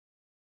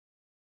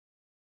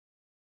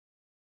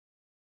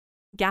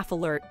Gaffe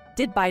alert,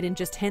 did Biden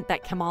just hint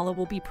that Kamala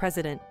will be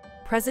president?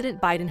 President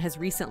Biden has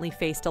recently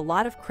faced a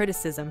lot of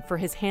criticism for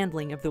his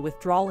handling of the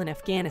withdrawal in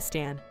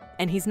Afghanistan,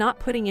 and he's not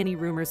putting any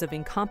rumors of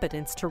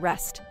incompetence to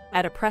rest.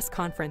 At a press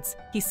conference,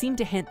 he seemed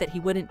to hint that he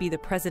wouldn't be the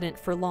president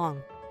for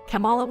long.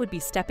 Kamala would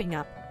be stepping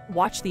up.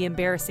 Watch the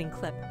embarrassing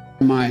clip.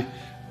 My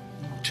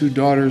 2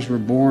 daughters were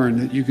born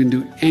that you can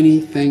do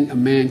anything a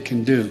man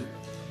can do.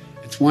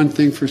 It's one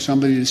thing for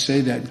somebody to say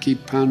that and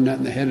keep pounding that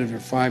in the head of their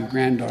 5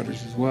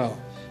 granddaughters as well.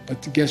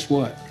 But guess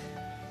what?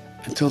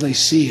 Until they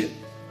see it,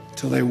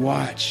 until they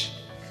watch,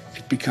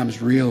 it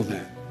becomes real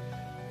then.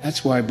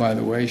 That's why, by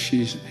the way,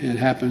 it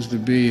happens to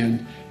be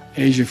in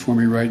Asia for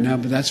me right now,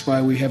 but that's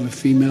why we have a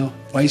female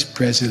vice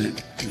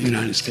president of the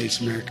United States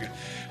of America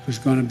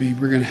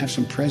we're going to have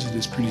some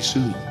presidents pretty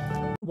soon.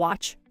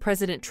 Watch,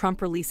 President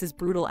Trump releases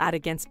brutal ad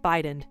against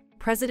Biden.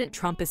 President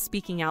Trump is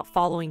speaking out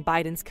following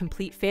Biden's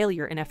complete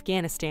failure in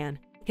Afghanistan.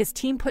 His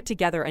team put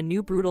together a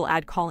new brutal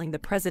ad calling the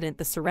president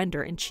the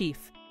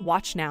surrender-in-chief.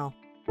 Watch now.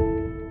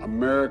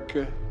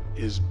 America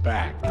is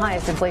back.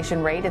 Highest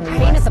inflation rate in the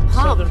Pain U.S. at the pump.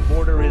 Southern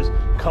border is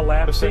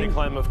collapsing.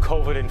 Claim of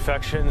COVID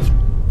infections.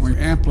 We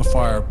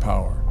amplify our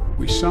power.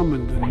 We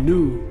summoned a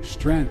new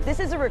strength. This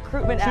is a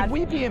recruitment ad. Should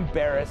we be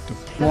embarrassed?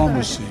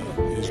 Diplomacy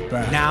is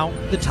back. Now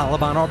the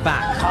Taliban are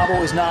back.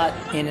 Kabul is not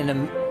in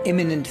an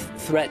imminent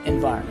threat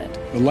environment.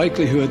 The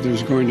likelihood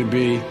there's going to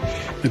be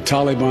the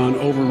Taliban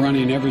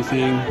overrunning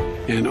everything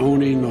and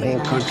owning the whole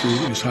country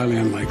is highly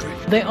unlikely.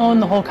 They own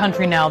the whole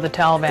country now, the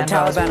Taliban. The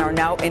Taliban are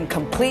now in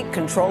complete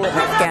control of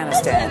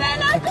Afghanistan.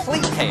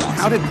 Complete chaos.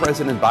 How did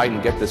President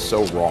Biden get this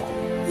so wrong?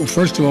 Well,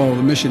 first of all,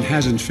 the mission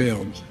hasn't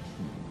failed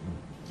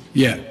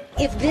yet.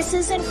 If this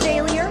isn't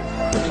failure,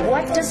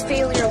 what does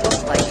failure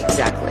look like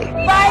exactly?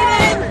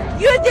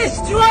 Biden, you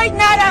destroyed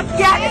not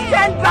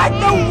Afghanistan, but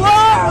the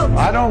world!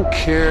 I don't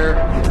care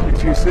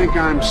if you think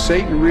I'm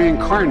Satan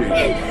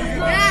reincarnated.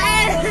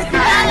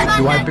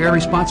 Do I bear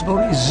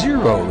responsibility?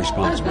 Zero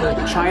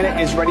responsibility. China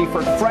is ready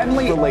for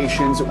friendly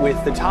relations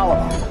with the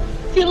Taliban.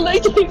 I feel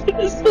like they're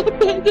gonna step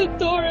at the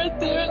door right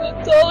there, and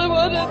the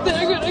Taliban, and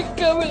they're gonna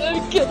come in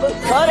and kill us.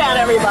 Slow down,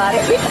 everybody.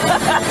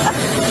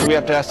 We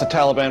have to ask the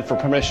Taliban for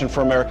permission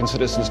for American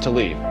citizens to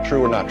leave.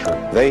 True or not true?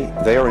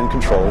 They are in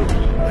control.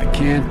 I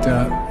can't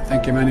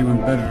think of anyone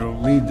better to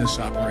lead this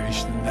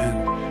operation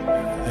than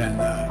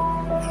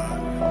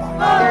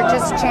They're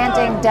just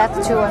chanting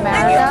death to America.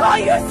 And you call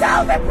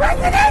yourself a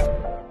president?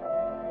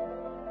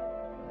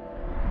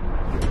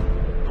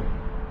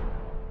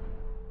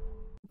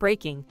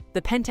 Breaking,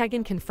 the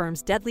Pentagon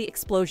confirms deadly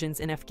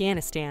explosions in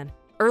Afghanistan.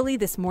 Early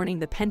this morning,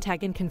 the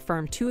Pentagon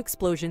confirmed 2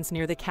 explosions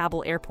near the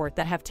Kabul airport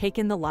that have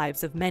taken the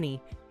lives of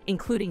many,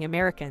 including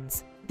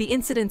Americans. The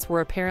incidents were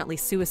apparently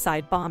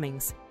suicide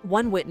bombings.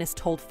 One witness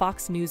told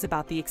Fox News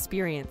about the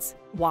experience.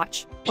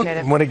 Watch.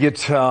 I want to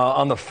get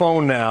on the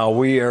phone now.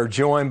 We are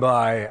joined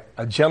by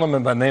a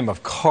gentleman by the name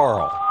of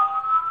Carl.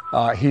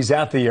 He's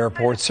at the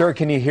airport. Sir,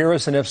 can you hear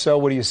us? And if so,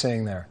 what are you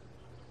saying there?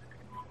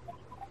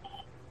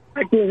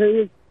 I can hear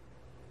you.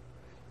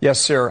 Yes,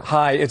 sir.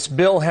 Hi, it's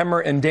Bill Hemmer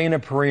and Dana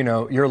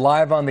Perino. You're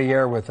live on the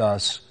air with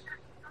us.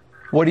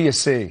 What do you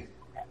see?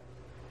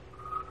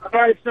 All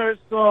right, sir.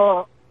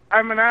 So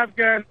I'm an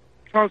Afghan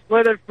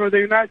translator for the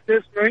United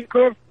States Marine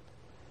Corps.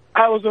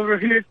 I was over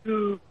here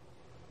to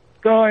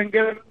go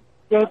to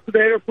the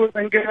airport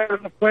and get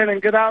on the plane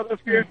and get out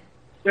of here.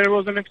 There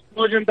was an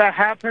explosion that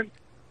happened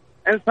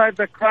inside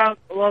the crowd.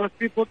 A lot of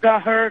people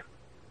got hurt,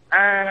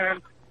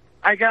 and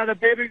I got a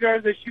baby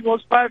girl that she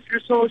was 5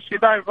 years old. She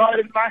died right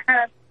in my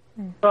hand.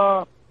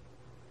 So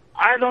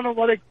I don't know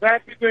what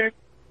exactly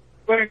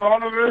going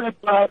on over there,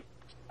 but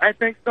I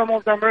think some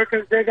of the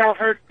Americans, they got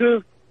hurt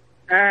too.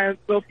 And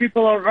so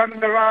people are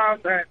running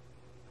around. And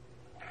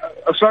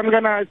so I'm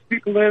going to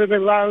speak a little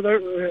bit louder,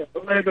 a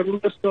little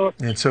bit so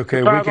it's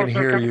okay. We can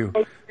hear you.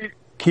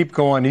 Keep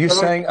going. Are you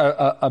saying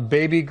a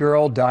baby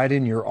girl died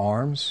in your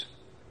arms?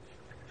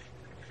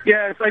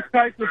 Yes, I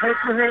tried to help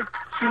her.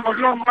 She was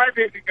not my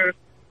baby girl.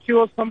 She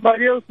was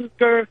somebody else's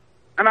girl.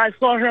 And I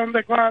saw her on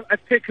the ground. I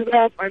picked her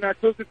up and I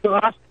took her to the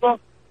hospital,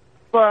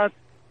 but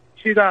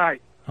she died.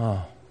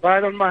 Oh.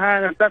 Right on my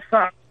hand, and that's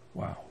not.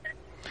 Wow.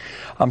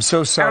 I'm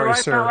so sorry,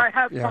 sir. Now I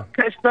have some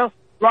casualties.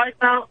 Right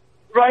now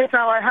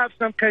I have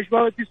some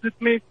casualties with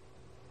me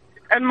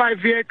and my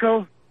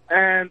vehicle,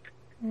 and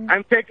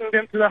I'm taking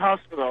them to the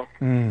hospital.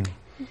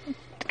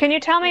 Can you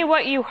tell me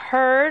what you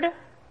heard?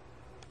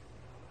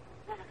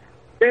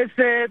 They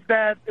said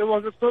that it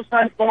was a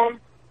suicide bomb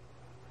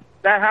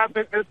that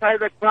happened inside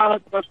the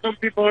crowd, but some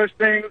people are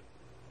saying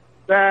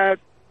that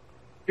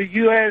the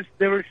U.S.,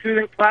 they were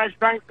shooting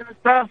flashbangs and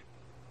stuff,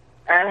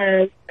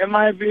 and it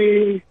might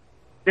be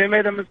they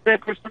made a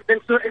mistake or something.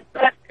 So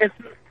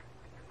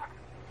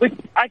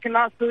I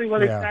cannot tell you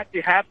what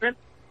exactly happened,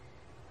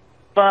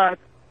 but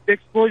the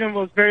explosion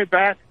was very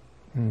bad,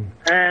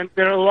 and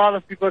there are a lot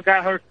of people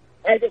got hurt.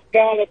 I just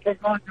got a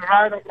technology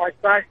right on my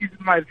side. He's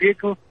in my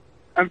vehicle.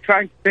 I'm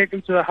trying to take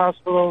him to the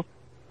hospital.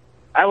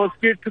 I was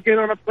scared to get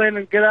on a plane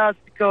and get out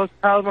because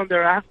Taliban,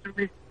 they're after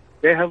me.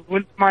 They have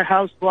went to my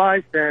house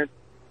twice, and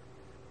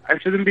I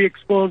shouldn't be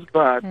exposed,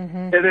 but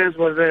it is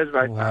what it is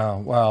right now.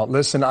 Wow.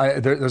 Listen,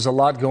 there's a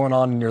lot going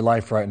on in your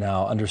life right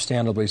now,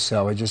 understandably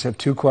so. I just have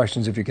two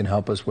questions if you can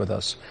help us with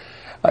us.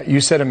 You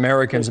said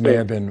Americans may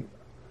have been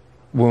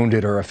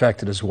wounded or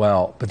affected as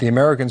well, but the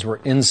Americans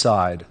were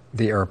inside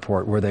the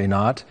airport, were they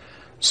not?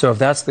 So if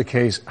that's the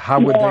case, how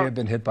would they have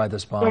been hit by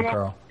this bomb,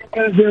 Carl?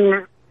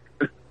 So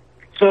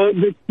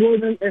the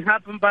explosion, it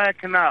happened by a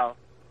canal.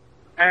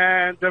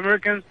 And the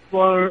Americans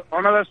were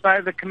on the other side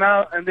of the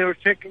canal, and they were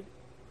checking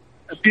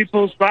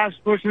people's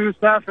passports and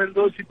stuff, and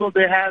those people,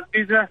 they had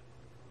visa,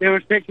 they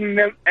were taking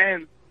them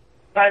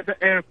inside the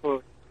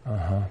airport.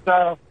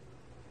 So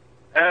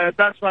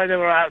that's why they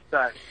were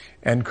outside.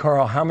 And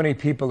Carl, how many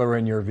people are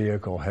in your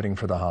vehicle heading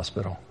for the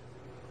hospital?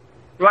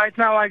 Right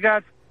now I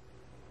got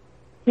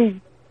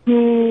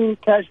two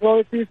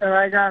casualties, and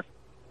I got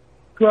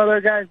 2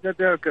 other guys that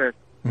they're good.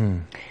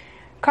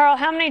 Carl,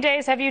 how many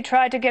days have you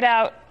tried to get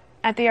out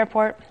at the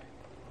airport?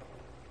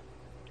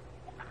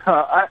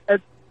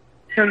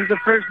 Since the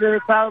first day the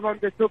Taliban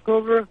they took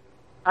over,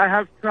 I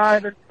have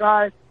tried and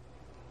tried,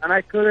 and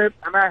I couldn't.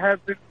 And I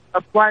have been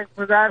applying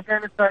for the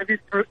Afghanistan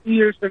visa for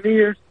years and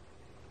years,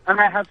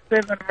 and I have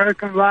saved an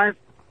American life.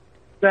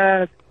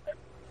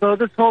 So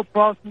this whole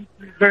process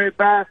is very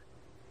bad.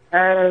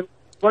 And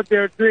what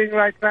they're doing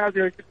right now,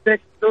 they're just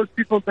taking those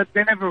people that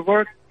they never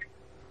worked,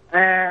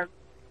 and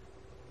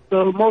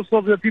so most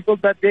of the people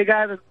that they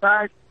got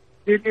inside,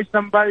 they need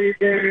somebody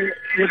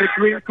with a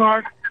green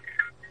card.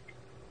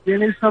 They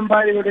need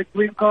somebody with a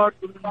green card.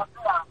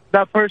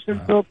 That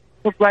person took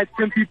like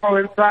 10 people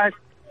inside.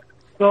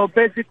 So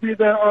basically,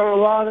 there are a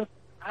lot of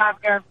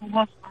Afghans who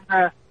want from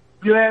the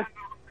U.S.,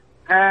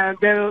 and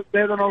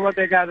they don't know what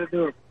they got to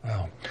do.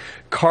 Wow.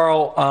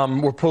 Carl,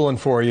 we're pulling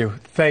for you.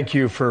 Thank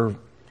you for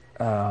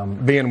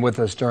being with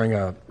us during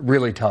a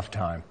really tough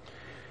time.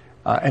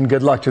 And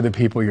good luck to the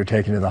people you're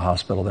taking to the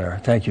hospital there.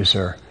 Thank you,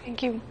 sir.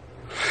 Thank you.